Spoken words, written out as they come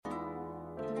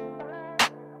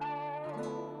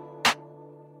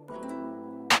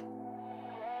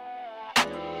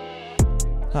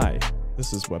Hi,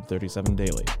 this is Web37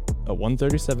 Daily, a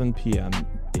 1:37 p.m.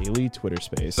 daily Twitter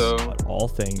space about all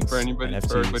things for everybody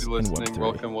NFTs listening, and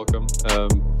Web3. welcome.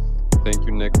 Thank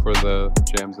you, Nick, for the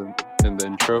jams in the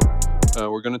intro.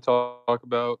 We're going to talk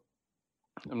about,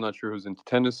 I'm not sure who's into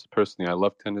tennis. Personally, I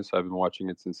love tennis. I've been watching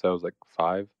it since I was like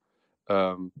 5.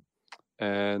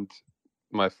 And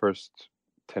my first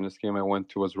tennis game I went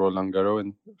to was Roland Garros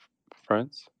in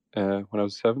France when I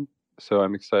was 7. So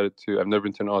I'm excited I've never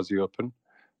been to an Aussie Open,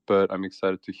 but I'm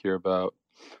excited to hear about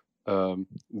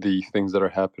the things that are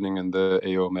happening in the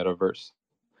AO metaverse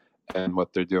and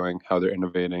what they're doing, how they're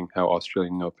innovating, how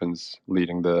Australian Open's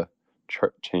leading the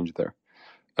change there.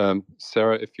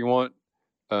 Sarah, if you want,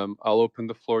 I'll open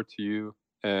the floor to you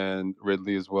and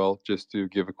Ridley as well, just to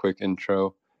give a quick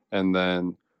intro, and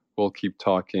then we'll keep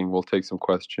talking. We'll take some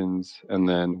questions, and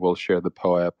then we'll share the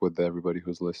PO app with everybody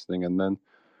who's listening, and then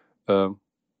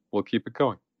we'll keep it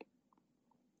going.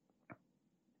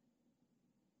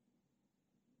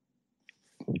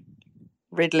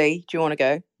 Ridley, do you want to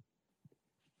go?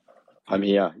 I'm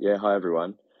here. Yeah, hi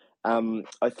everyone.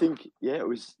 I think, it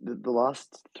was the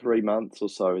last 3 months or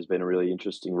so has been a really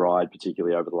interesting ride,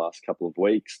 particularly over the last couple of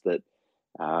weeks, that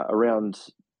around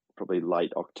probably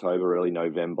late October, early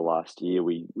November last year,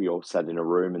 we all sat in a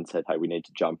room and said, hey, we need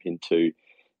to jump into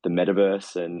the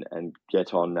metaverse and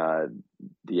get on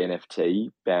the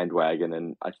NFT bandwagon.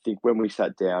 And I think when we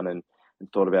sat down and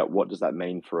thought about what does that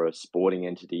mean for a sporting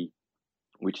entity,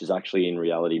 which is actually in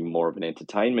reality more of an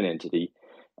entertainment entity,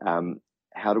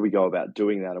 how do we go about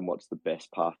doing that, and what's the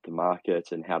best path to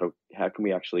market, and how can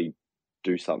we actually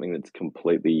do something that's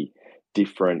completely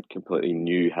different, completely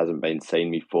new, hasn't been seen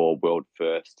before, world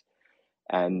first?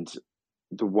 And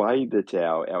the way that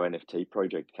our NFT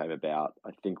project came about,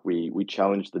 I think we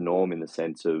challenged the norm in the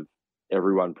sense of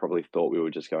everyone probably thought we were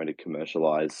just going to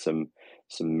commercialize some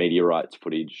media rights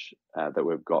footage that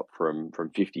we've got from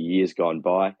 50 years gone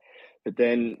by. But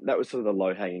then that was sort of the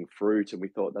low-hanging fruit, and we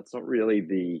thought that's not really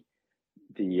the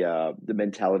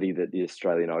mentality that the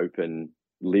Australian Open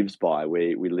lives by.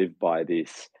 We live by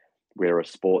this. We're a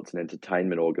sports and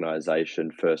entertainment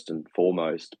organisation first and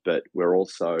foremost, but we're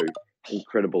also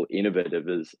incredible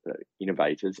innovators,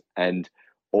 and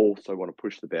also want to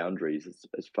push the boundaries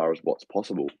as far as what's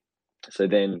possible. So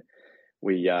then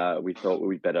we thought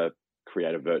we'd better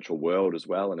create a virtual world as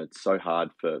well, and it's so hard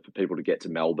for people to get to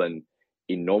Melbourne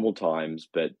in normal times,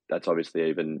 but that's obviously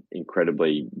even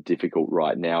incredibly difficult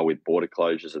right now with border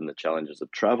closures and the challenges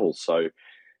of travel. So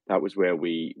that was where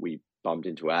we bumped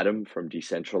into Adam from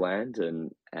Decentraland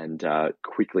and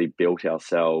quickly built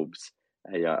ourselves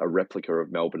a replica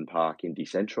of Melbourne Park in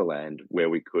Decentraland, where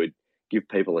we could give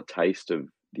people a taste of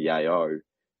the AO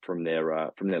from their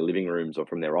living rooms or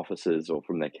from their offices or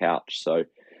from their couch. So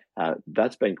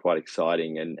that's been quite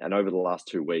exciting. And over the last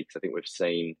 2 weeks, I think we've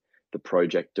seen the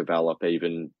project develop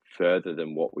even further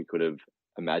than what we could have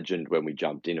imagined when we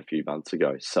jumped in a few months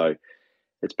ago. So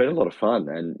it's been a lot of fun,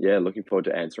 and looking forward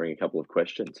to answering a couple of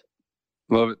questions.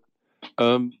 Love it.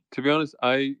 To be honest,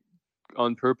 I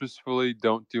purposefully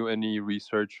don't do any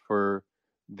research for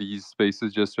these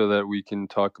spaces just so that we can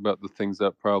talk about the things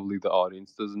that probably the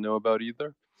audience doesn't know about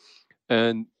either.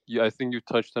 And I think you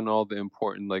touched on all the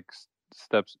important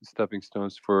stepping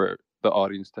stones for the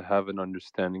audience to have an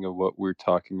understanding of what we're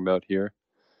talking about here.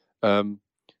 Can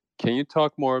you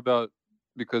talk more about,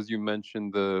 because you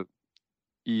mentioned the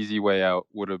easy way out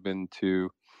would have been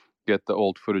to get the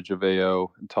old footage of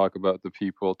AO and talk about the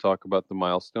people, talk about the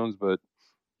milestones, but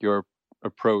your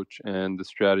approach and the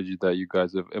strategy that you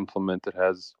guys have implemented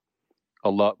has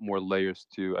a lot more layers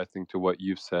to what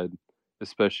you've said,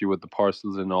 especially with the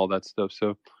parcels and all that stuff.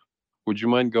 So would you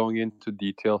mind going into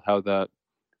detail how that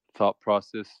thought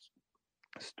process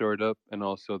stirred up, and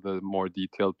also the more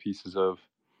detailed pieces of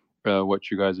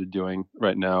what you guys are doing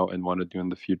right now and want to do in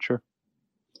the future?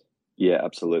 Yeah,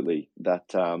 absolutely. That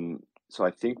so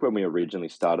I think when we originally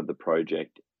started the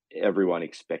project, everyone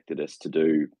expected us to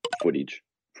do footage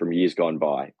from years gone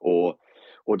by, or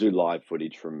do live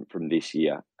footage from this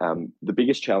year. The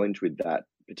biggest challenge with that,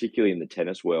 particularly in the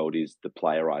tennis world, is the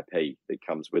player IP that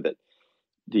comes with it.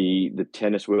 The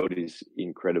tennis world is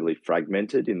incredibly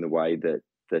fragmented in the way that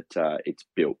it's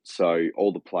built. So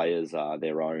all the players are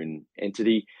their own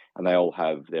entity, and they all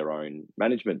have their own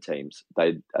management teams.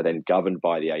 They are then governed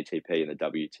by the ATP and the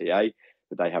WTA,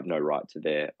 but they have no right to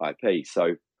their IP.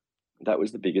 So that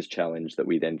was the biggest challenge that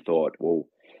we then thought, well,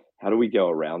 how do we go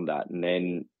around that? And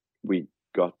then we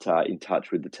got in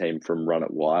touch with the team from Run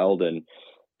It Wild, and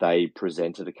they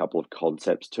presented a couple of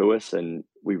concepts to us, and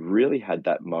we really had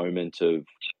that moment of,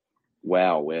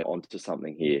 wow, we're onto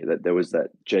something here. That there was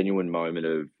that genuine moment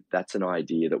of, that's an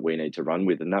idea that we need to run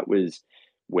with. And that was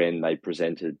when they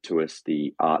presented to us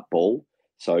the art ball.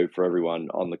 So for everyone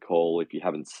on the call, if you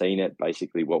haven't seen it,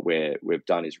 basically what we've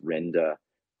done is render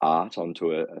art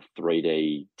onto a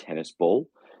 3D tennis ball,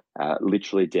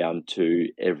 literally down to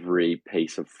every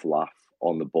piece of fluff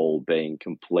on the ball being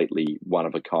completely one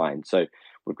of a kind. So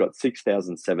we've got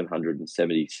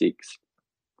 6,776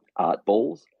 art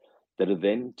balls that are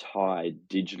then tied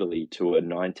digitally to a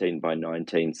 19 by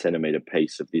 19 centimetre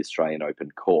piece of the Australian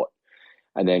Open court.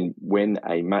 And then when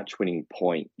a match-winning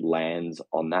point lands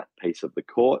on that piece of the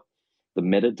court, the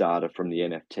metadata from the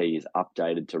NFT is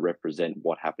updated to represent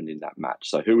what happened in that match.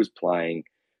 So who was playing,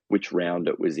 which round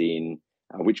it was in,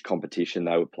 which competition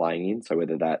they were playing in. So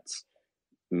whether that's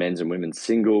men's and women's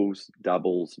singles,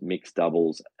 doubles, mixed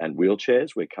doubles, and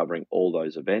wheelchairs, we're covering all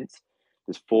those events.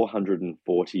 There's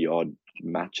 440 odd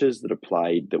matches that are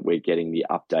played that we're getting the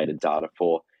updated data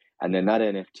for. And then that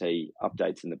NFT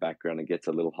updates in the background and gets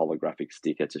a little holographic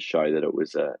sticker to show that it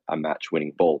was a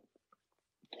match-winning ball.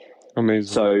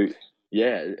 Amazing. So,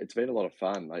 yeah, it's been a lot of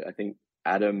fun. I think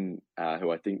Adam,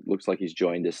 who I think looks like he's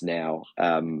joined us now,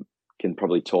 can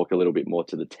probably talk a little bit more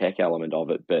to the tech element of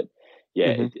it. But,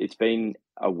 yeah, it's been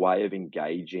a way of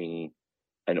engaging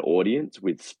an audience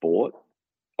with sport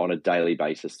on a daily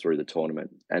basis through the tournament.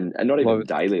 And not even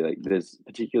daily. Like there's,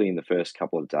 particularly in the first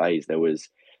couple of days, there was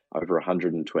over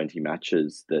 120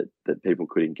 matches that people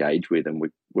could engage with, and we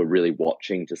were really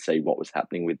watching to see what was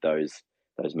happening with those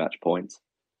match points.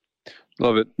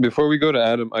 Love it. Before we go to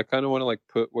Adam, I kind of want to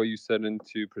put what you said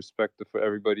into perspective for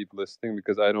everybody listening,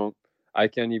 because I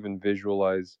can't even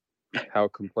visualize how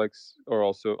complex or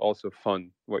also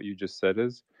fun what you just said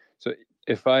is. So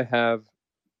if I have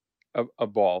a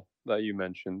ball that you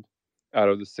mentioned out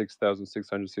of the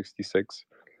 6,666,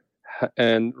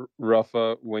 and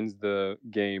Rafa wins the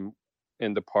game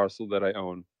in the parcel that I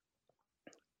own,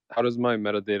 how does my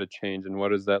metadata change, and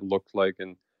what does that look like,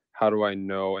 and how do I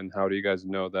know, and how do you guys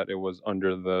know that it was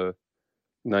under the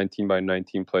 19 by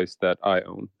 19 place that I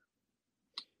own?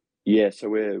 Yeah, so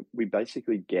we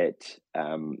basically get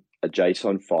a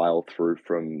JSON file through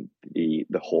from the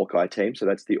Hawkeye team. So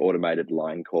that's the automated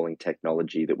line calling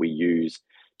technology that we use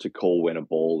to call when a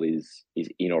ball is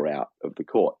in or out of the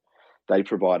court. They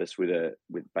provide us with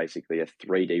basically a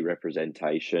 3D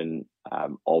representation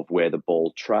of where the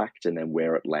ball tracked and then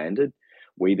where it landed.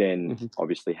 We then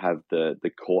obviously have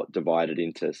the court divided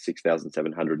into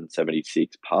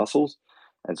 6,776 parcels.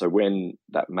 And so when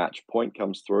that match point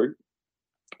comes through,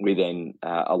 we then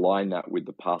align that with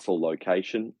the parcel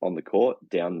location on the court,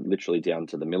 literally down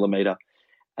to the millimeter,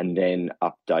 and then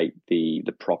update the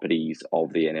properties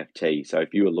of the NFT. So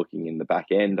if you were looking in the back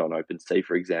end on OpenSea,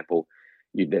 for example,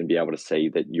 you'd then be able to see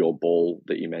that your ball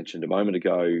that you mentioned a moment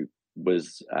ago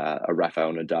was a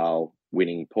Rafael Nadal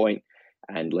winning point.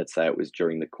 And let's say it was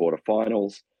during the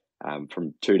quarterfinals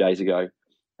from 2 days ago.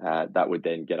 That would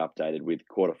then get updated with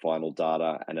quarterfinal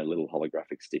data and a little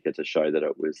holographic sticker to show that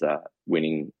it was a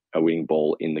winning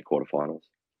ball in the quarterfinals.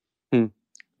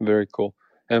 Very cool.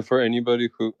 And for anybody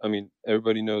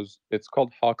everybody knows it's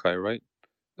called Hawkeye, right?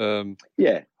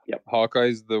 Yeah. Yep. Hawkeye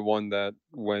is the one that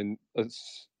when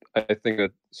I think a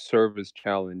serve is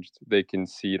challenged, they can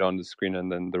see it on the screen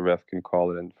and then the ref can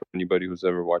call it. And for anybody who's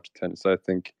ever watched tennis, I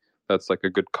think that's a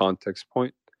good context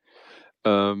point.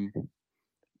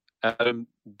 Adam,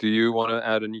 do you want to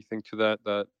add anything to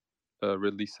that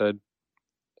Ridley said?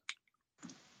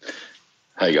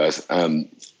 Hey guys, I'm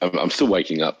still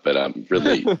waking up, but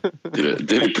Ridley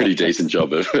did a pretty decent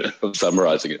job of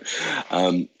summarising it.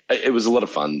 It was a lot of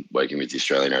fun working with the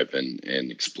Australian Open and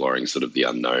exploring sort of the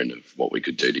unknown of what we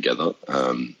could do together.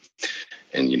 And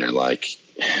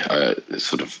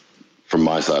sort of from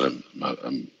my side,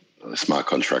 I'm a smart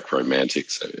contract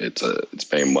romantic, so it's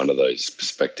been one of those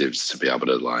perspectives to be able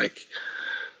to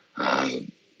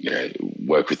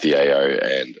work with the AO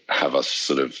and have us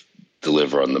sort of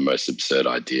deliver on the most absurd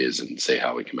ideas and see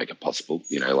how we can make it possible.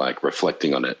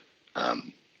 Reflecting on it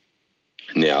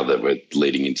now that we're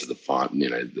leading into the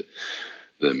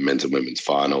the men's and women's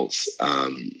finals.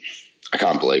 I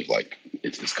can't believe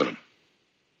it's just kind of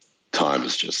time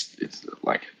is just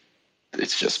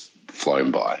it's just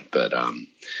flown by, but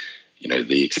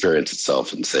the experience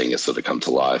itself and seeing it sort of come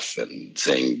to life and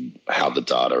seeing how the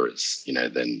data is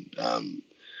then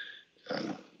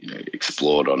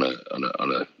explored on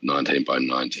a 19 by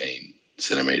 19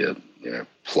 centimeter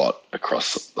plot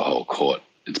across the whole court.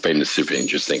 It's been a super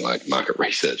interesting market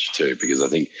research too, because I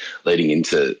think leading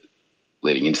into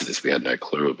this, we had no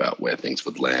clue about where things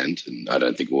would land, and I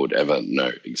don't think we would ever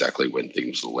know exactly when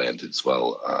things will land as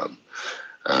well.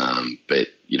 But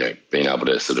being able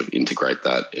to sort of integrate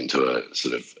that into a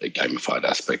sort of a gamified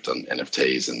aspect on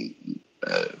NFTs and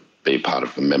be part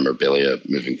of the memorabilia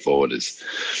moving forward is,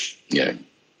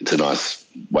 it's a nice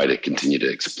way to continue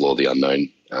to explore the unknown.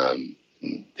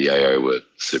 The AO were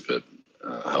super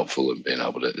helpful in being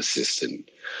able to assist in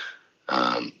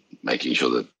making sure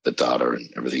that the data and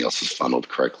everything else is funneled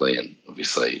correctly, and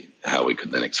obviously how we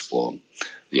could then explore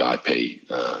the IP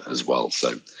as well.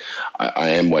 So I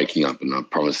am waking up, and I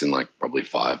promise in like probably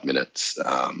 5 minutes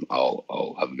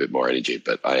I'll have a bit more energy,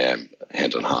 but I am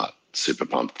hand on heart super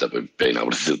pumped that we've been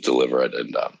able to deliver it,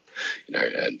 and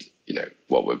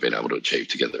what we've been able to achieve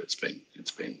together. It's been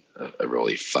a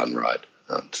really fun ride,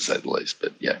 to say the least.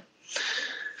 But yeah,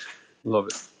 love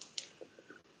it.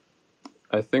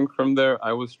 I think from there,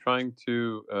 I was trying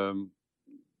to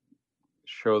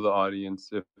show the audience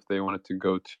if they wanted to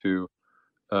go to,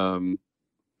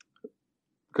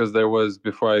 because there was,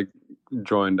 before I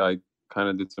joined, I kind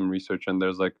of did some research, and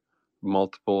there's like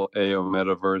multiple AO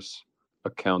metaverse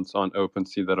accounts on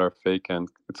OpenSea that are fake, and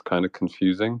it's kind of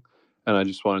confusing. And I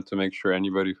just wanted to make sure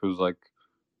anybody who's like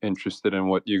interested in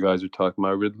what you guys are talking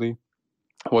about, Ridley,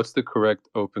 what's the correct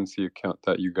OpenSea account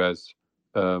that you guys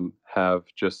have,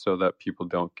 just so that people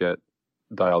don't get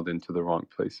dialed into the wrong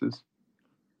places?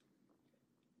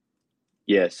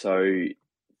 Yeah, so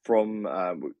from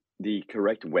the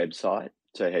correct website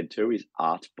to head to is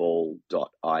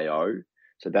artball.io.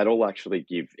 So that'll actually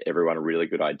give everyone a really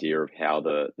good idea of how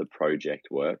the project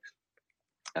works.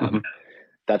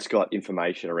 That's got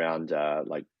information around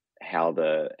like how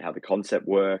the concept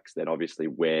works, then obviously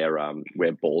where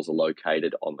balls are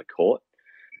located on the court.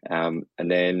 And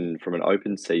then from an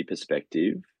OpenSea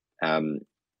perspective,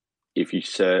 if you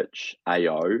search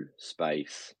AO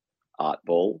space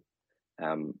Artball,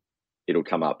 it'll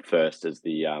come up first as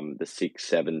the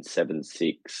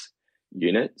 6776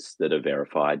 units that are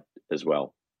verified as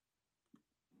well.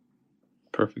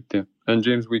 Perfect. Yeah. And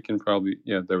James, we can probably,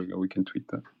 there we go. We can tweet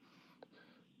that.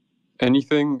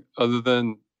 Anything other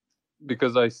than,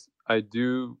 because I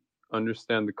do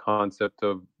understand the concept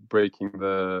of breaking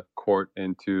the court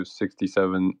into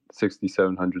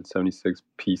 6,776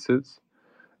 pieces.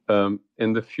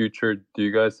 In the future, do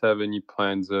you guys have any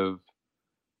plans of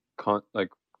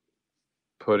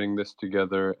putting this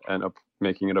together and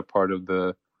making it a part of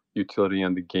the utility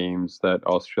and the games that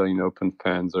Australian Open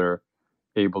fans are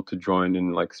able to join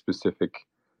in, like specific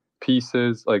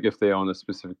pieces? Like if they own a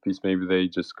specific piece, maybe they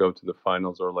just go to the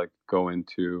finals or like go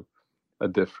into a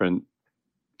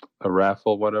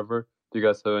raffle, whatever. Do you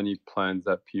guys have any plans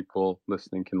that people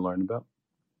listening can learn about?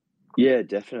 Yeah,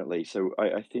 definitely. So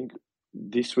I think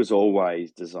this was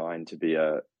always designed to be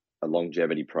a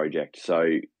longevity project.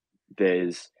 So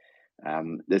there's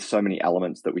so many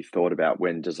elements that we thought about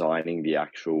when designing the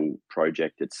actual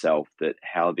project itself, that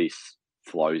how this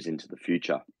flows into the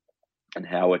future and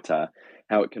how it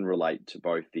can relate to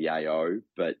both the AO,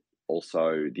 but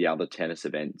also the other tennis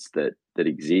events that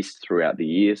exist throughout the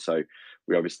year. So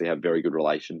we obviously have very good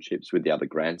relationships with the other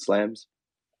Grand Slams,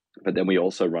 but then we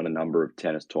also run a number of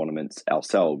tennis tournaments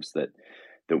ourselves that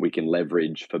we can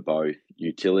leverage for both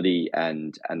utility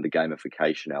and the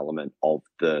gamification element of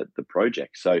the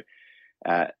project. So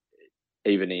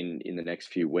even in the next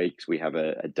few weeks, we have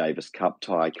a Davis Cup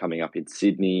tie coming up in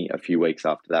Sydney. A few weeks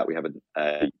after that, we have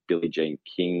a Billie Jean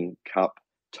King Cup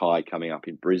tie coming up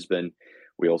in Brisbane.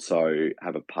 We also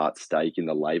have a part stake in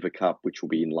the Laver Cup, which will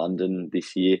be in London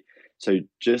this year. So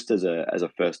just as a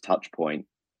first touch point,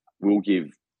 we'll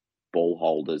give ball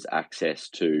holders access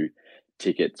to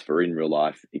tickets for in real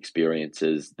life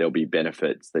experiences. There'll be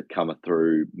benefits that come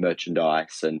through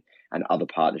merchandise and other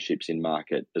partnerships in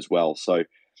market as well. So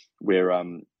we're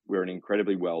an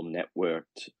incredibly well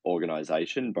networked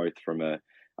organization, both from a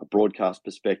broadcast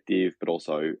perspective, but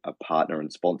also a partner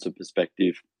and sponsor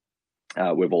perspective.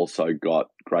 We've also got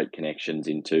great connections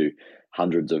into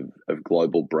hundreds of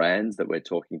global brands that we're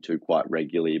talking to quite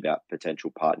regularly about potential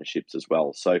partnerships as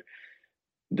well. So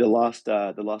the last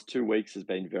 2 weeks has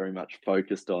been very much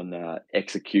focused on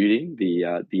executing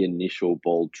the initial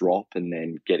ball drop and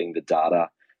then getting the data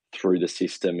through the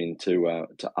system to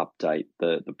update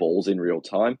the balls in real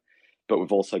time. But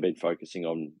we've also been focusing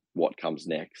on what comes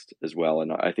next as well.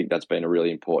 And I think that's been a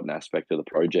really important aspect of the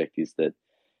project, is that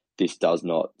this does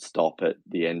not stop at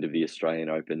the end of the Australian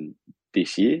Open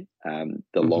this year.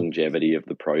 The longevity of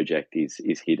the project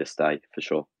is here to stay for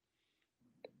sure.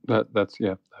 That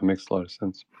makes a lot of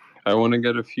sense. I want to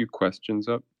get a few questions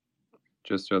up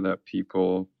just so that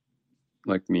people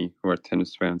like me who are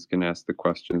tennis fans can ask the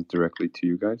questions directly to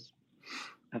you guys.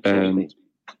 Absolutely. And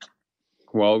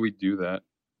while we do that,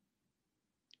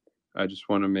 I just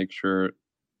want to make sure,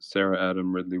 Sarah,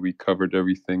 Adam, Ridley, we covered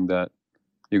everything that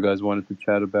you guys wanted to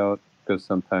chat about, because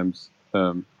sometimes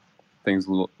things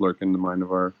lurk in the mind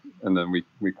of and then we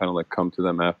kind of like come to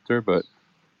them after, but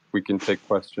we can take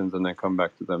questions and then come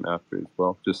back to them after as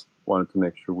well. Just wanted to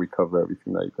make sure we cover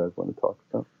everything that you guys want to talk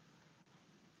about.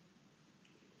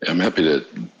 I'm happy to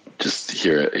just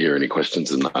hear any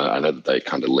questions, and I know that they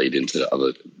kind of lead into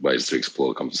other ways to explore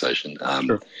the conversation.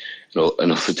 Sure.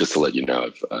 And also just to let you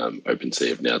know, OpenSea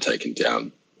have now taken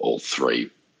down all 3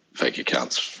 fake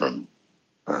accounts from,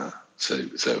 so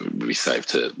it would be safe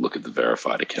to look at the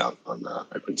verified account on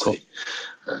OpenSea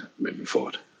moving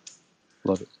forward.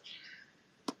 Love it.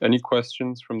 Any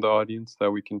questions from the audience that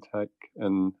we can take,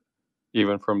 and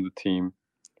even from the team?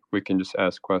 We can just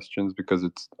ask questions because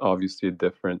it's obviously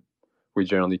different. We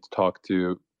generally talk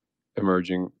to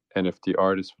emerging NFT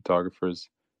artists, photographers,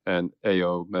 and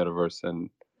AO Metaverse and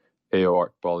AO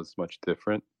Art Ball is much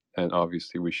different. And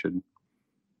obviously we should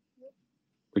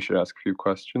ask a few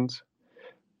questions.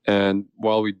 And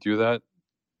while we do that,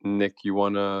 Nick, you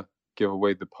want to give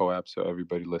away the POAP so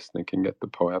everybody listening can get the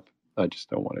POAP? I just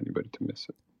don't want anybody to miss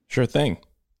it. Sure thing.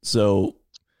 So,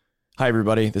 hi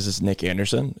everybody, this is Nick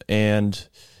Anderson, and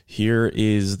here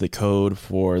is the code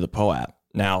for the POAP.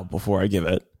 Now, before I give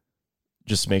it,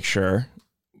 just make sure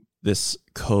this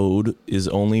code is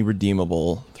only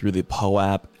redeemable through the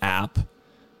POAP app,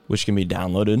 which can be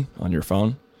downloaded on your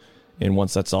phone. And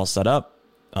once that's all set up,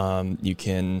 you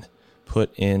can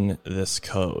put in this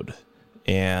code.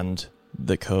 And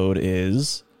the code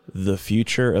is the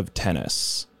future of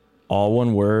tennis. All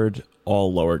one word,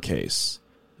 all lowercase.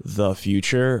 The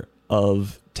future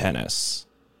of tennis.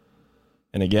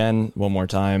 And again, one more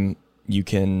time, you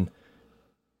can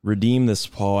redeem this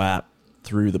POAP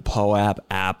through the POAP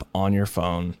app on your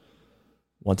phone.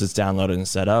 Once it's downloaded and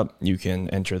set up, you can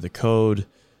enter the code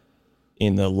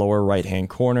in the lower right-hand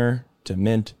corner to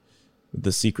mint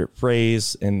the secret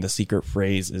phrase, and the secret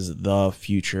phrase is the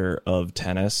future of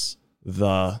tennis.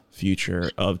 The future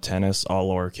of tennis, all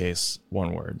lowercase,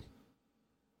 one word.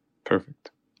 Perfect.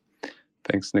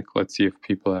 Thanks, Nick. Let's see if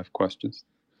people have questions.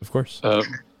 Of course.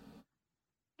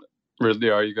 Ridley,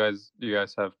 do you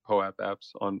guys have POAP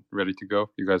apps on ready to go?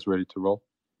 You guys ready to roll?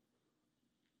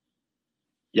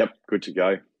 Yep, good to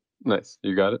go. Nice.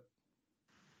 You got it?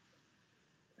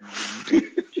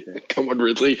 Come on,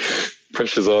 Ridley.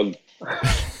 Pressure's on.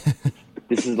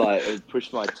 This is like, it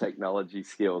pushed my technology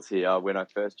skills here. When I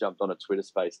first jumped on a Twitter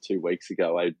space 2 weeks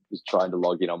ago, I was trying to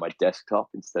log in on my desktop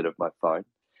instead of my phone.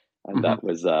 And that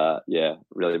was,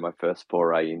 really my first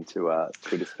foray into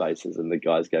Twitter spaces. And the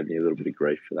guys gave me a little bit of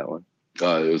grief for that one.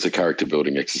 It was a character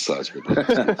building exercise.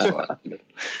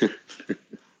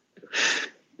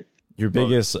 Your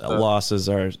biggest losses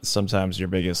are sometimes your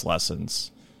biggest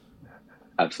lessons.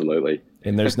 Absolutely.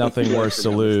 And there's nothing worse to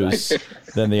lose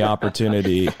than the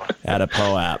opportunity at a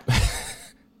POAP.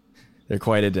 They're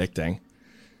quite addicting.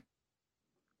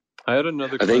 I had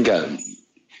another question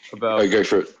about... go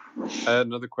for it. I had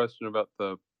another question about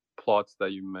the plots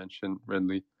that you mentioned,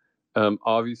 Ridley.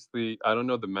 Obviously, I don't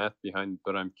know the math behind it,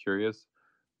 but I'm curious.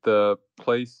 The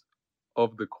place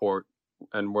of the court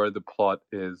and where the plot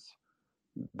is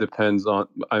depends on...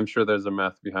 I'm sure there's a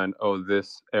math behind,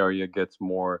 this area gets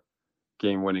more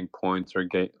game-winning points or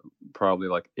probably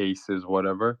like aces,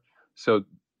 whatever. So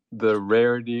the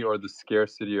rarity or the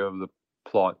scarcity of the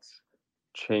plots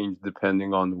change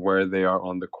depending on where they are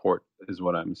on the court, is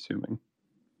what I'm assuming.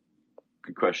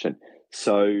 Good question.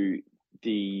 So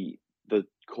the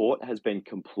court has been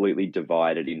completely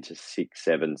divided into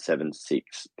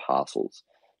 6-7-7-6 parcels.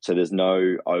 So there's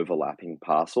no overlapping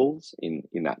parcels in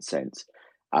that sense.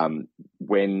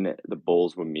 When the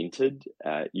balls were minted,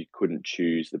 you couldn't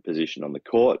choose the position on the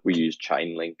court. We used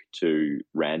Chainlink to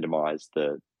randomize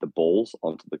the balls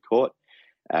onto the court.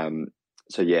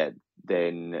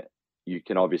 Then you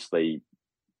can obviously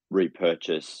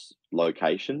repurchase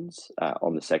locations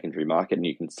on the secondary market, and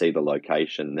you can see the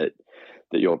location that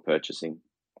you're purchasing.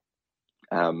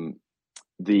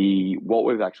 What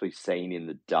we've actually seen in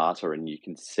the data, and you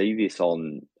can see this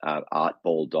on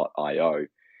artball.io,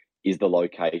 is the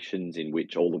locations in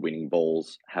which all the winning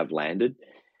balls have landed.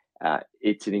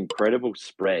 It's an incredible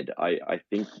spread. I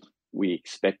think we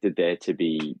expected there to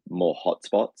be more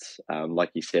hotspots,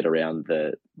 like you said, around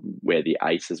where the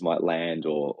aces might land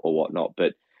or whatnot.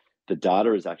 But the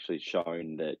data has actually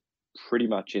shown that pretty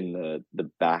much in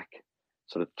the back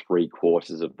sort of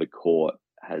 3/4 of the court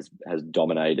has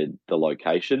dominated the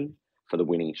location for the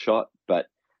winning shot. But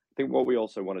I think what we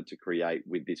also wanted to create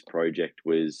with this project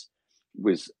was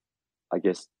I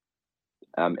guess,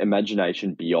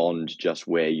 imagination beyond just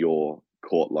where your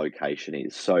court location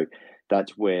is. So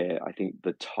that's where I think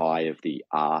the tie of the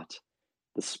art,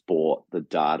 the sport, the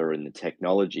data, and the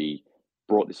technology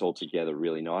brought this all together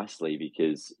really nicely,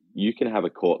 because you can have a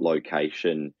court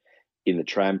location in the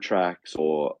tram tracks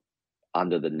or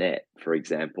under the net, for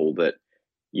example, that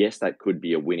yes, that could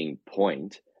be a winning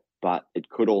point, but it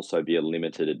could also be a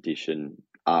limited edition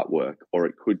artwork, or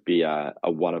it could be a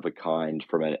one of a kind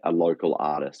from a local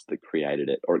artist that created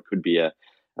it, or it could be a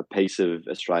piece of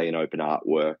Australian Open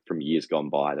artwork from years gone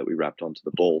by that we wrapped onto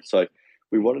the ball. So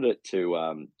we wanted it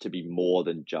to be more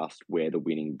than just where the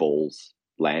winning balls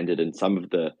landed. And some of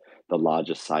the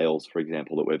largest sales, for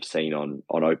example, that we've seen on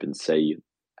OpenSea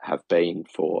have been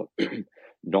for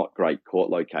not great court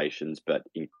locations, but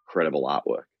incredible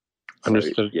artwork.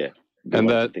 Understood. So, yeah. And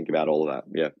that, think about all of that.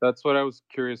 Yeah. That's what I was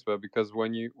curious about, because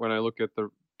when I look at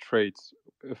the traits,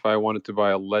 if I wanted to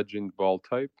buy a legend ball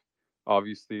type,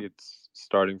 obviously it's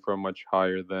starting from much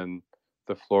higher than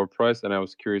the floor price. And I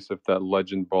was curious if that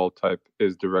legend ball type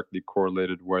is directly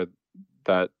correlated where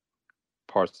that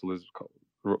parcel is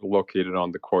located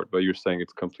on the court, but you're saying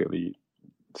it's completely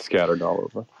scattered all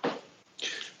over.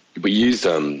 We used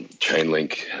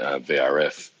Chainlink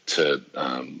VRF to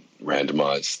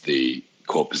randomize the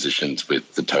court positions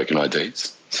with the token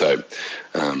IDs. So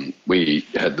there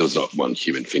was not one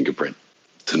human fingerprint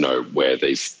to know where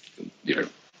these, the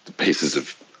pieces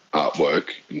of artwork,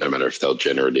 no matter if they're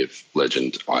generative,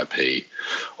 legend, IP,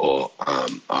 or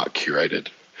art curated,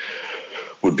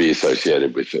 would be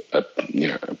associated with a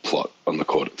plot on the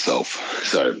court itself.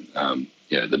 So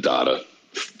the data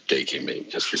geek in me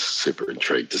just was super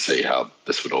intrigued to see how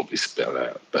this would all be spelled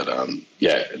out. But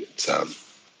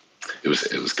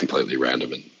it was completely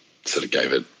random and sort of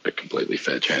gave it a completely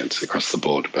fair chance across the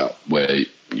board about where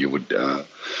you would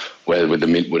where the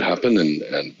mint would happen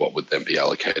and what would then be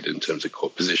allocated in terms of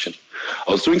court position.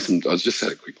 I was just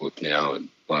had a quick look now, and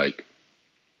like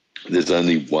there's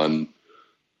only one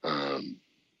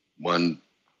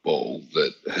ball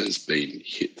that has been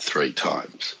hit 3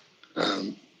 times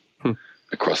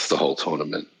across the whole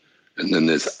tournament, and then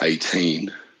there's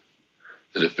 18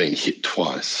 that have been hit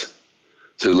twice.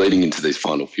 So leading into these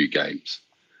final few games,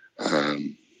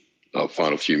 or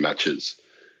final few matches,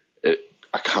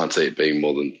 I can't see it being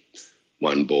more than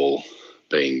one ball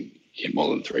being hit more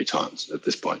than 3 times at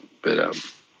this point. But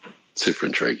super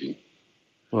intriguing.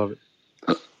 Love it.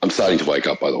 I'm starting to wake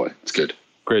up, by the way. It's good.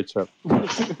 Great job.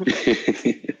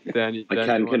 Danny, I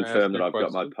can confirm that I've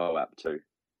got my PO app too.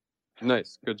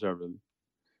 Nice. Good job, Rudy.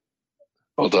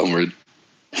 Well done, Rude.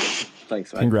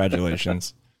 Thanks, mate.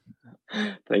 Congratulations.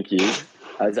 Thank you.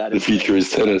 The future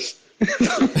is tennis.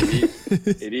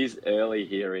 It is early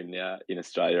here in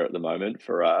Australia at the moment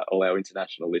for all our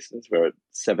international listeners. We're at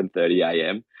 7:30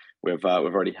 a.m. We've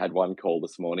already had one call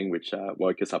this morning, which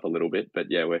woke us up a little bit. But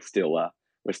yeah, we're still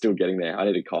getting there. I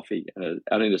need a coffee.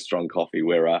 I need a strong coffee.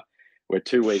 We're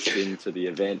 2 weeks into the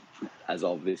event as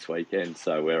of this weekend,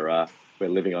 so we're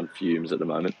living on fumes at the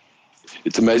moment.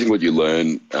 It's amazing what you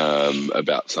learn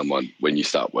about someone when you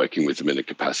start working with them in a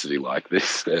capacity like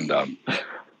this. And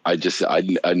I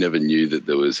never knew that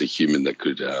there was a human that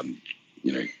could,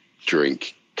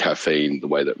 drink caffeine the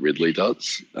way that Ridley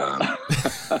does.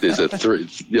 There's I've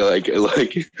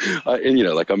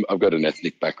got an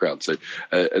ethnic background, so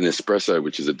an espresso,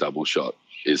 which is a double shot,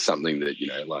 is something that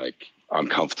I'm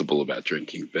comfortable about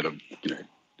drinking, but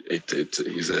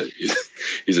he's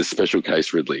a special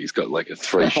case, Ridley. He's got like a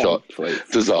 3-shot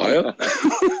desire.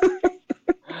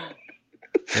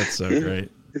 That's so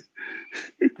great.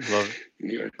 Love it.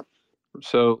 Anyway.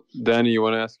 So, Danny, you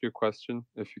want to ask your question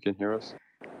if you can hear us?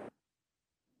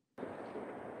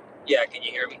 Yeah, can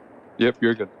you hear me? Yep,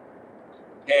 you're good.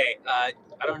 Hey, I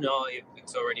don't know if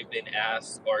it's already been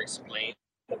asked or explained,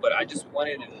 but I just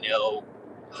wanted to know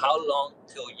how long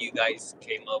till you guys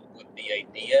came up with the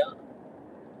idea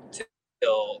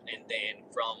and then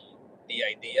from the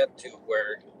idea to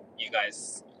where you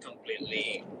guys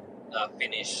completely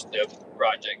finished the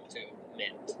project to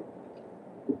mint.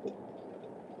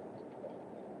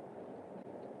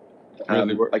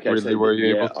 Were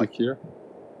you able to hear?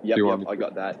 Yep, I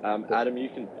got that. Adam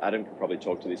can probably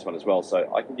talk to this one as well.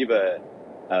 So I can give a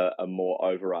more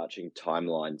overarching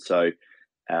timeline. So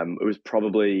it was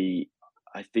probably,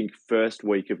 I think, first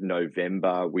week of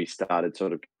November, we started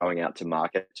sort of going out to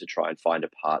market to try and find a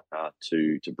partner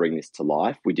to bring this to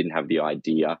life. We didn't have the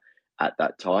idea at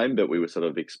that time, but we were sort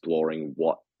of exploring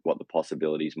what the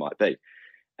possibilities might be.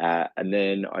 And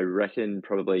then I reckon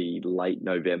probably late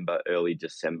November, early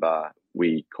December,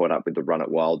 we caught up with the Run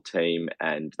It Wild team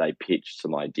and they pitched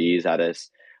some ideas at us.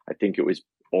 I think it was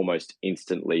almost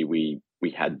instantly we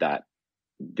had that,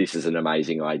 this is an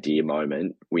amazing idea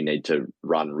moment. We need to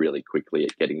run really quickly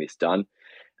at getting this done.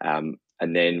 And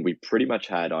then we pretty much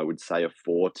had, I would say, a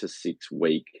 4 to 6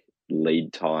 week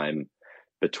lead time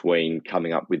between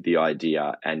coming up with the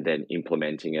idea and then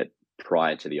implementing it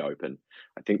prior to the open.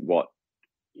 I think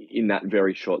in that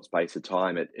very short space of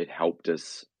time, it helped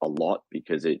us a lot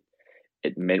because it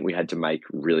meant we had to make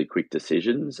really quick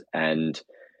decisions, and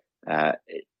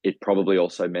it probably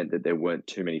also meant that there weren't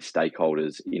too many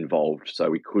stakeholders involved, so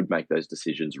we could make those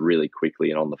decisions really quickly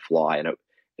and on the fly. And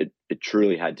it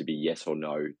truly had to be yes or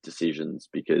no decisions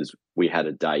because we had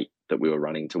a date that we were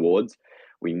running towards.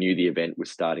 We knew the event was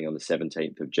starting on the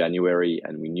 17th of January,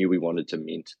 and we knew we wanted to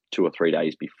mint 2 or 3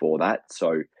 days before that.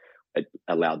 So it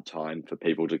allowed time for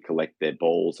people to collect their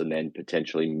balls and then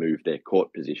potentially move their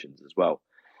court positions as well.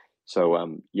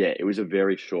 So it was a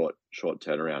very short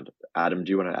turnaround. Adam,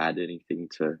 do you want to add anything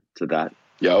to that?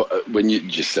 Yeah, when you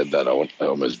just said that, I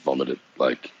almost vomited.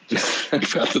 Like, just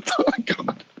about the time.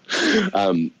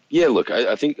 God. Look,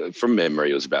 I think from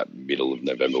memory, it was about middle of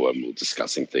November when we were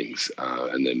discussing things,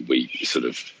 and then we sort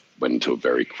of went into a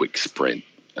very quick sprint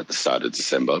at the start of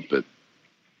December. But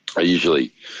I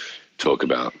usually talk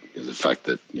about the fact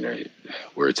that,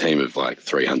 we're a team of like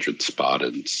 300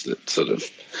 Spartans that sort of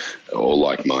are all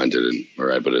like-minded, and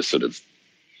we're able to sort of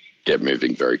get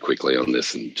moving very quickly on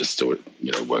this and just do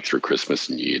it, work through Christmas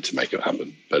and New Year to make it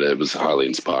happen. But it was highly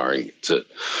inspiring to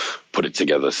put it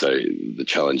together. So the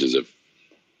challenges of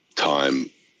time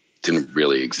didn't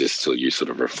really exist till you sort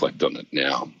of reflect on it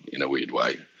now in a weird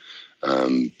way.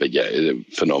 But yeah, a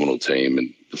phenomenal team.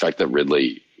 And the fact that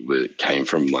Ridley came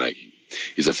from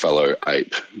he's a fellow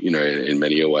ape, in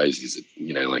many ways.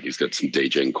 He's got some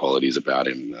DJing qualities about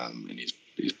him, and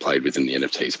he's played within the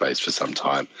NFT space for some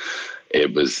time.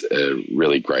 It was a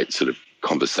really great sort of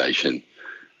conversation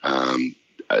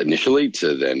initially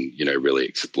to then, really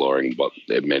exploring what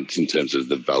it meant in terms of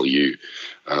the value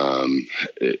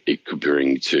it could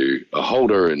bring to a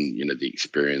holder, and, the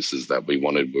experiences that we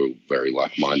wanted were very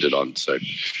like-minded on. So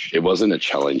it wasn't a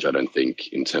challenge, I don't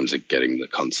think, in terms of getting the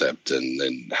concept and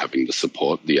then having the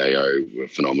support. The AO were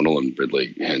phenomenal, and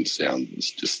Ridley, hands down, was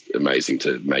just amazing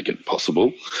to make it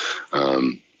possible.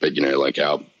 But,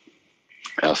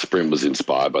 our sprint was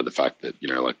inspired by the fact that,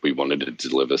 we wanted to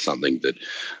deliver something that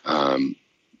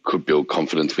could build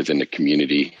confidence within the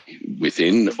community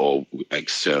within or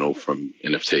external from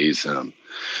NFTs,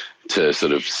 to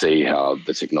sort of see how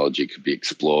the technology could be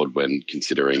explored when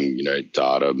considering,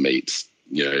 data meets,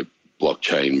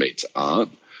 blockchain meets art.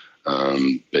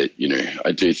 But,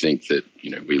 I do think that,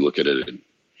 we look at it,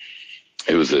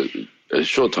 it was a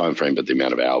short time frame, but the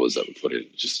amount of hours that we put in,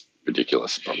 just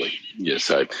ridiculous, probably. Yeah.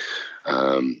 So,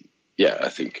 I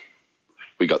think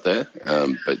we got there.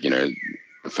 But,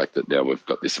 the fact that now we've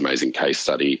got this amazing case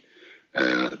study,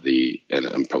 and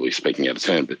I'm probably speaking out of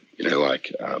turn, but,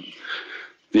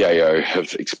 the AO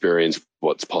have experienced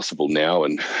what's possible now,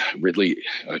 and Ridley,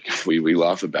 we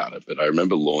laugh about it, but I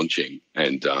remember launching,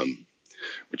 and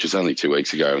which was only 2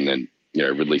 weeks ago, and then,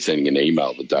 Ridley sending an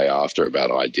email the day after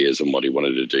about ideas and what he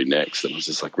wanted to do next. And I was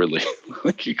just like, Ridley,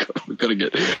 we've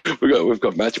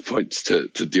got match points to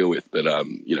deal with. But, I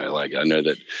know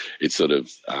that it's sort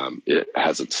of, it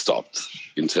hasn't stopped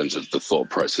in terms of the thought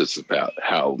process about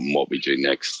what we do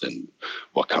next and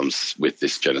what comes with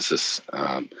this Genesis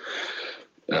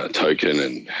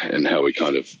token, and how we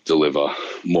kind of deliver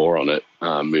more on it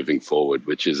moving forward,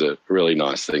 which is a really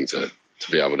nice thing to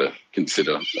be able to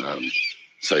consider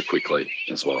so quickly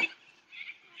as well.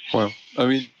 Well, I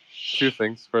mean, 2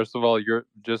 things. First of all, you're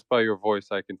just by your voice,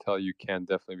 I can tell you can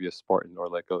definitely be a Spartan or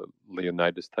like a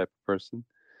Leonidas type of person.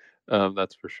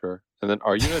 That's for sure. And then,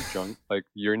 are you in a jungle? Like,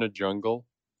 you're in a jungle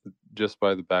just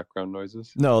by the background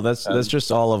noises? No, that's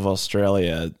just all of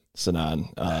Australia, Sinan.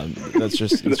 It's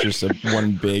just a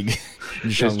one big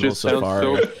jungle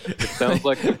safari. It sounds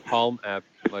like the Palm app,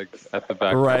 like at the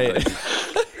background. Right.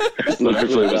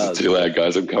 Hopefully it wasn't too loud,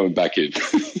 guys. I'm coming back in.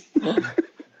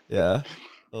 Yeah.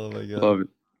 Oh my god. Love it.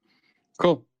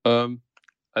 Cool. I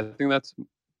think that's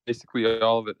basically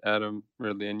all of it. Adam,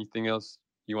 really, anything else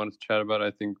you want to chat about?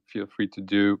 I think feel free to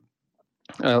do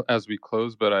as we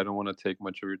close, but I don't want to take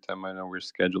much of your time. I know we're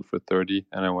scheduled for 30,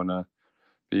 and I want to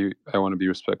be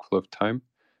respectful of time.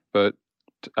 But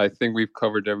I think we've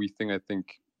covered everything. I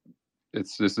think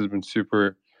this has been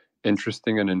super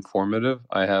interesting and informative.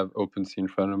 I have OpenSea in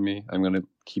front of me. I'm going to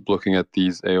keep looking at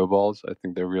these AO balls. I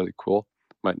think they're really cool.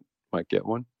 Might get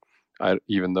one,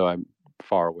 even though I'm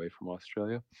far away from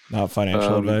Australia. Not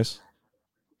financial advice?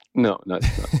 No, not.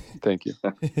 Thank you.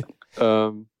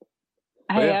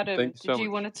 Hey, Adam, did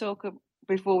you want to talk,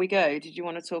 before we go, did you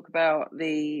want to talk about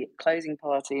the closing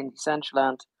party in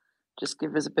Decentraland? Just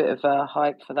give us a bit of a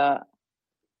hype for that,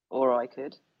 or I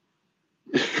could.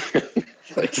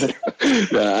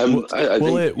 No, I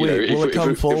Will think, will it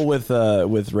come full with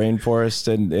rainforest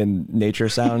and nature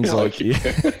sounds? Like you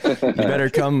better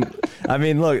come. I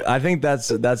mean, look, I think that's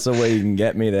the way you can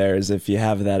get me there, is if you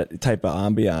have that type of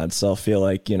ambiance. I'll feel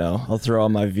like, I'll throw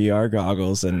on my VR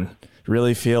goggles and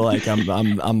really feel like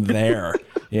I'm there.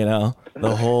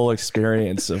 The whole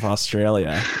experience of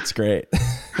Australia. It's great.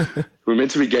 We're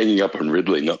meant to be ganging up on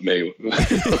Ridley, not me.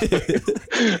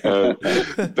 I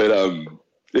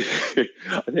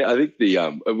think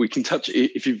we can touch,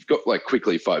 if you've got like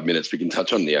quickly 5 minutes, we can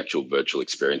touch on the actual virtual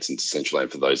experience in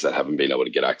Decentraland for those that haven't been able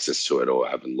to get access to it or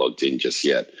haven't logged in just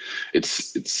yet.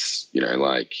 It's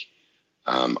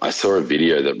I saw a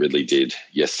video that Ridley did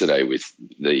yesterday with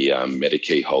the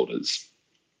Medikey holders,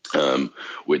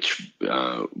 which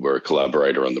were a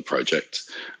collaborator on the project.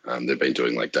 They've been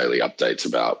doing like daily updates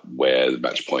about where the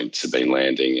match points have been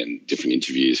landing and different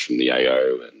interviews from the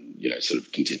AO, and sort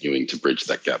of continuing to bridge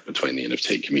that gap between the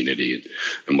NFT community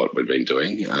and what we've been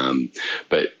doing.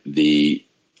 But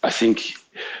I think,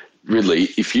 Ridley,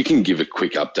 if you can give a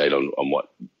quick update on what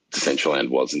Decentraland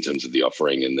was in terms of the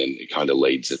offering, and then it kind of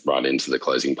leads it right into the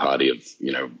closing party of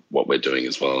what we're doing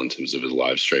as well in terms of a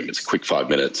live stream. It's a quick 5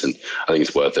 minutes, and I think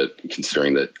it's worth it,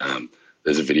 considering that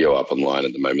there's a video up online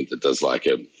at the moment that does like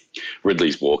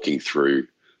Ridley's walking through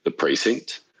the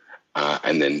precinct,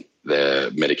 and then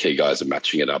the Medicare guys are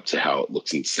matching it up to how it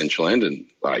looks in Decentraland, and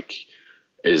like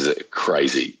it is a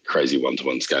crazy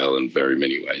one-to-one scale in very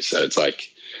many ways. So it's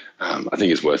like I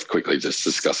think it's worth quickly just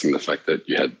discussing the fact that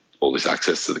you had all this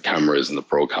access to the cameras and the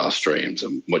broadcast streams,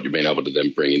 and what you've been able to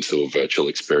then bring into a virtual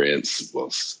experience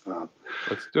was.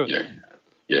 Let's do it.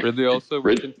 Yeah. Really, also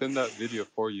we can pin that video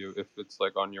for you if it's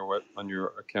like on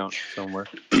your account somewhere.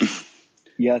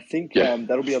 Yeah, I think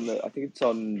that'll be on the. I think it's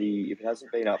on the. If it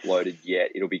hasn't been uploaded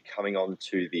yet, it'll be coming on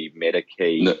to the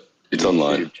MetaKey. No, it's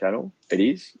online. YouTube channel. It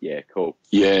is. Yeah, cool.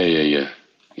 Yeah.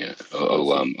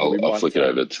 I'll flick it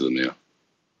over to them now.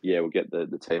 Yeah, we'll get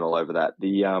the team all over that.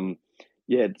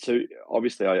 So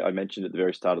obviously I mentioned at the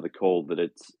very start of the call that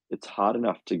it's hard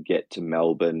enough to get to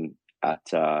Melbourne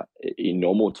in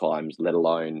normal times, let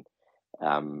alone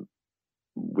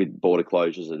with border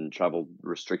closures and travel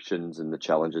restrictions and the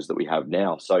challenges that we have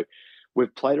now. So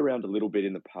we've played around a little bit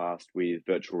in the past with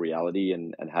virtual reality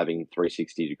and having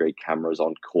 360-degree cameras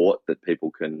on court that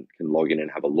people can log in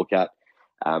and have a look at.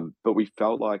 But we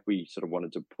felt like we sort of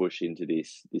wanted to push into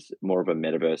this more of a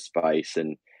metaverse space,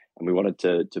 and we wanted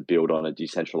to build on a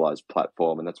decentralized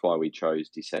platform, and that's why we chose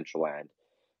Decentraland.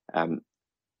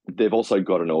 They've also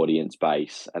got an audience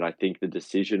base, and I think the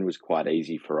decision was quite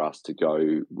easy for us to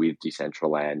go with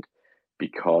Decentraland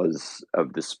because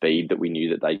of the speed that we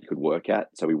knew that they could work at.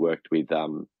 So we worked with,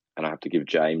 and I have to give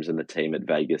James and the team at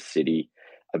Vegas City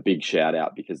a big shout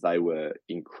out, because they were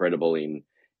incredible in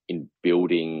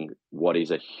building what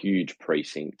is a huge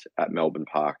precinct at Melbourne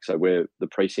Park. So the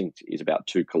precinct is about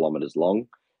 2 kilometers long.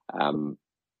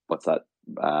 What's that?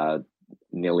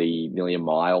 Nearly a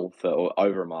mile or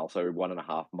over a mile, so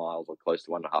 1.5 miles or close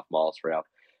to 1.5 miles for our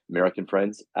American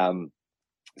friends.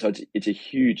 So it's a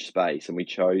huge space, and we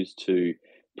chose to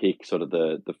pick sort of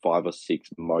the 5 or 6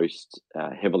 most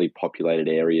heavily populated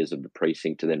areas of the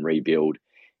precinct to then rebuild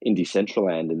in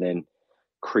Decentraland, and then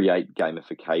create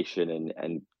gamification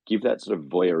and give that sort of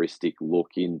voyeuristic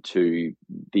look into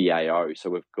the AO. So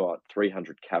we've got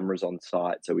 300 cameras on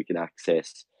site, so we can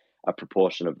access a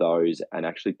proportion of those and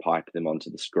actually pipe them onto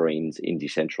the screens in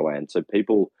Decentraland. So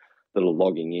people that are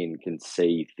logging in can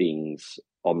see things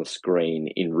on the screen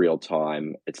in real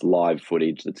time. It's live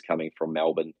footage that's coming from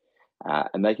Melbourne,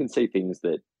 and they can see things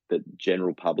that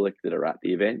general public that are at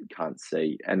the event can't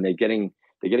see, and they're getting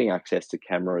access to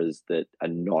cameras that are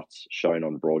not shown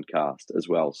on broadcast as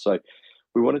well. So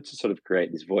we wanted to sort of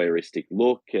create this voyeuristic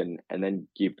look and then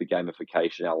give the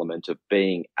gamification element of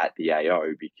being at the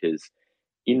AO, because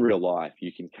in real life,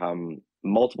 you can come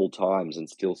multiple times and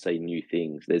still see new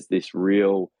things. There's this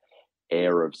real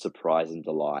air of surprise and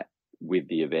delight with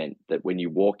the event that when you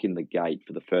walk in the gate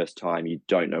for the first time, you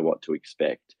don't know what to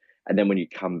expect. And then when you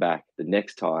come back the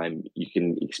next time, you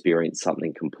can experience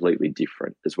something completely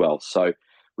different as well. So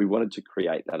we wanted to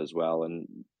create that as well. And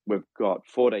we've got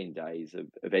 14 days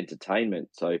of entertainment.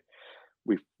 So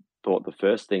we thought the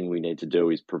first thing we need to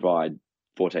do is provide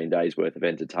 14 days worth of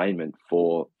entertainment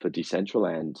for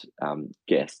Decentraland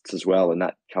guests as well. And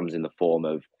that comes in the form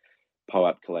of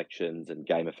POAP collections and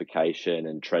gamification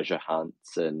and treasure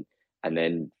hunts and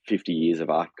then 50 years of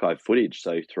archive footage.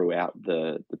 So throughout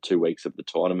the 2 weeks of the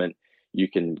tournament, you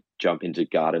can jump into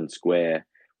Garden Square,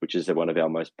 which is one of our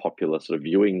most popular sort of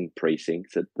viewing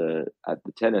precincts at the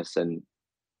tennis, and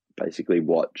basically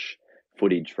watch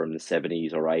footage from the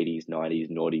 70s or 80s, 90s,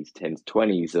 noughties, 10s,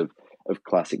 20s of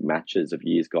classic matches of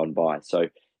years gone by. So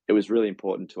it was really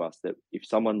important to us that if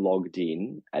someone logged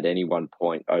in at any one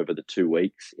point over the 2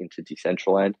 weeks into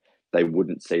Decentraland, they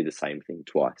wouldn't see the same thing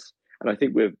twice. And I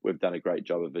think we've done a great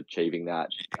job of achieving that.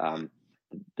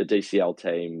 The DCL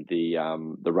team, the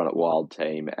Run It Wild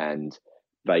team, and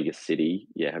Vegas City,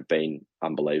 have been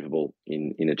unbelievable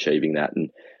in achieving that. And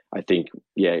I think,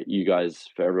 you guys,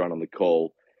 for everyone on the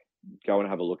call, go and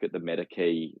have a look at the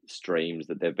MetaKey streams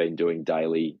that they've been doing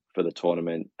daily for the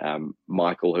tournament.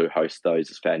 Michael, who hosts those,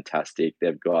 is fantastic.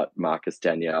 They've got Marcus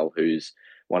Danielle, who's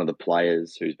one of the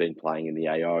players who's been playing in the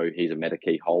AO. He's a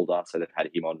MetaKey holder, so they've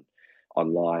had him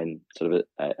online, sort of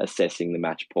assessing the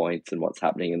match points and what's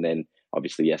happening. And then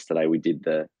obviously yesterday we did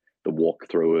the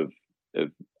walkthrough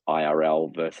of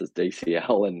IRL versus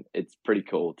DCL, and it's pretty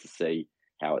cool to see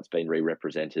how it's been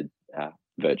re-represented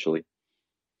virtually.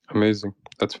 Amazing.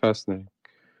 That's fascinating.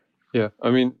 Yeah,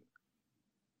 I mean,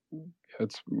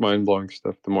 it's mind-blowing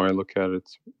stuff. The more I look at it,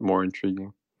 it's more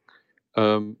intriguing.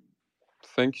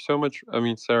 Thank you so much. I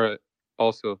mean, Sarah,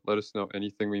 also let us know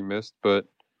anything we missed, but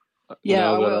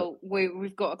I will.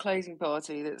 We've got a closing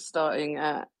party that's starting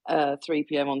at 3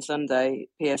 p.m. on Sunday,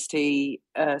 PST,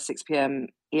 6 p.m.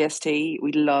 EST.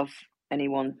 We'd love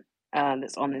anyone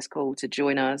that's on this call to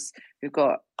join us. We've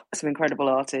got some incredible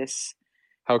artists.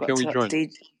 How can we join?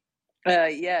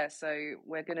 So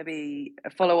we're going to be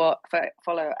follow at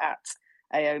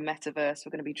AO Metaverse.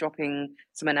 We're going to be dropping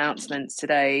some announcements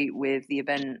today with the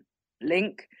event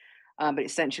link. But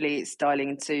essentially, it's dialing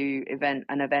into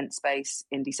an event space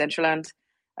in Decentraland.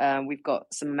 We've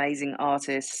got some amazing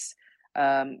artists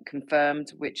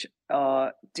confirmed, which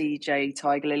are DJ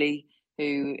Tiger Lily,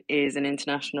 who is an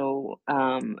international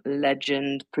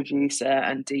legend, producer,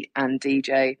 and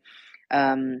DJ,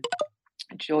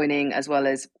 joining, as well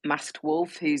as Masked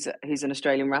Wolf, who's an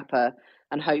Australian rapper.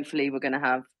 And hopefully, we're going to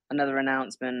have another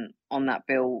announcement on that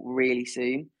bill really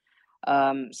soon.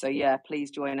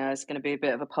 Please join us. It's going to be a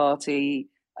bit of a party.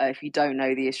 If you don't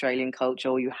know the Australian culture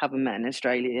or you haven't met an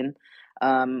Australian,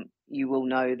 you will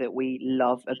know that we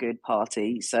love a good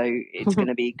party. So it's going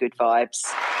to be good vibes.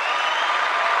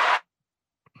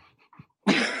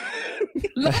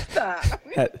 Love that.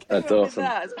 That's awesome.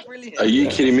 That's brilliant. Are you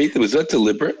kidding me? Was that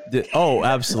deliberate? Oh,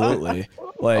 absolutely.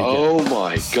 Oh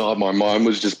my god, my mind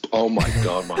was just blown.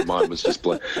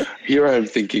 Here I am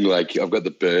thinking, like, I've got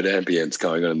the bird ambience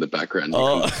going on in the background.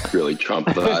 You can really trump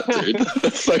that, dude.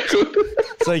 That's so good.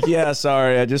 It's like,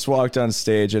 sorry, I just walked on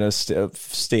stage in a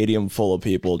stadium full of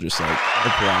people just like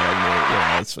applauding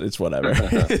me. It's whatever.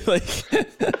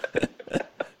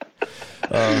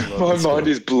 My mind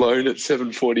is blown at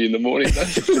 7:40 in the morning.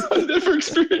 I've never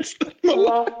experienced that in my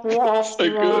life. It's so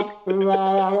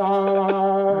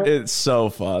good. It's so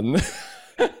fun.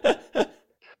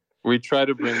 We try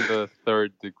to bring the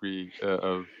third degree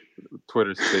of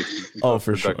Twitter Spaces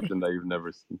for sure, that you've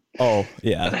never seen. Oh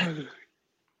yeah,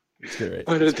 it's great.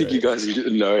 I don't think you guys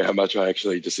know how much I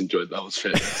actually just enjoyed that. Was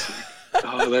fantastic.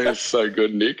 Oh, that was so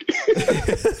good, Nick.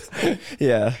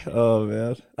 Yeah. Oh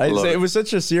man, it was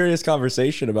such a serious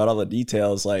conversation about all the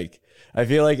details. Like, I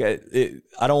feel like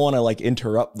I don't want to like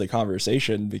interrupt the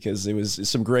conversation because it was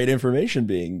some great information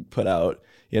being put out,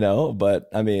 but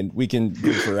I mean, we can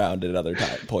goof around at other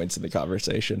points in the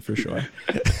conversation for sure.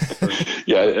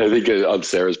 Yeah, I think on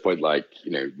Sarah's point, like,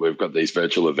 we've got these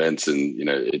virtual events, and,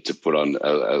 to put on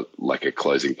a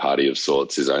closing party of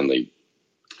sorts is only,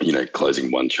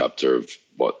 closing one chapter of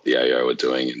what the AO are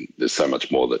doing, and there's so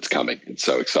much more that's coming. It's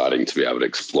so exciting to be able to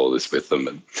explore this with them,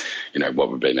 and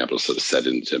what we've been able to sort of set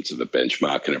in terms of a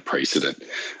benchmark and a precedent.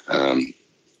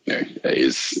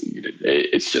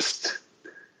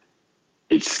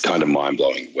 It's kind of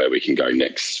mind-blowing where we can go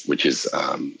next, which is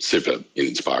super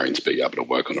inspiring to be able to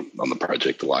work on a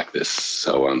project like this.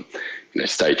 So,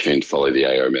 stay tuned, follow the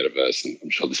AO Metaverse, and I'm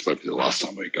sure this won't be the last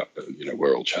time we got, but,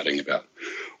 we're all chatting about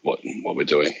what we're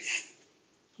doing.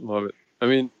 Love it. I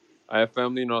mean, I have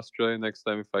family in Australia. Next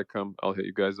time if I come, I'll hit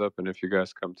you guys up, and if you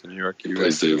guys come to New York, you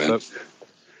guys do, man.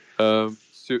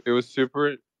 It was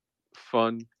super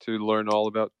fun to learn all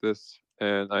about this,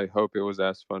 and I hope it was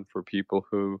as fun for people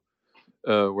who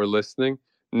were listening.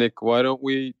 Nick, why don't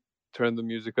we turn the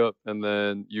music up, and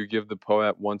then you give the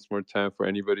POAP once more time for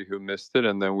anybody who missed it,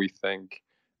 and then we thank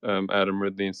Adam,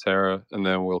 Ridley, and Sarah, and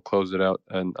then we'll close it out,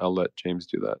 and I'll let James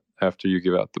do that after you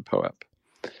give out the POAP.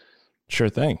 Sure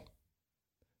thing.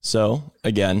 So,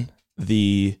 again,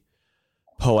 the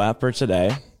POAP for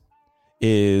today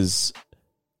is,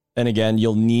 and again,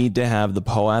 you'll need to have the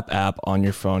POAP app on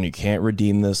your phone. You can't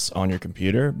redeem this on your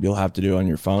computer. You'll have to do it on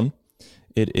your phone.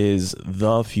 It is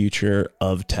the future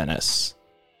of tennis.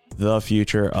 the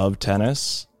future of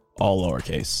tennis, all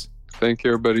lowercase. Thank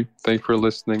you, everybody. Thank you for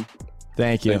listening.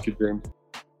 Thank you. Thank you, James.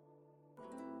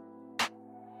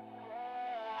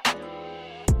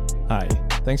 Hi,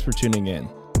 thanks for tuning in.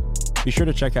 Be sure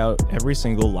to check out every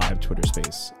single live Twitter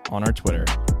space on our Twitter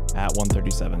at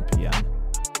 1:37 p.m.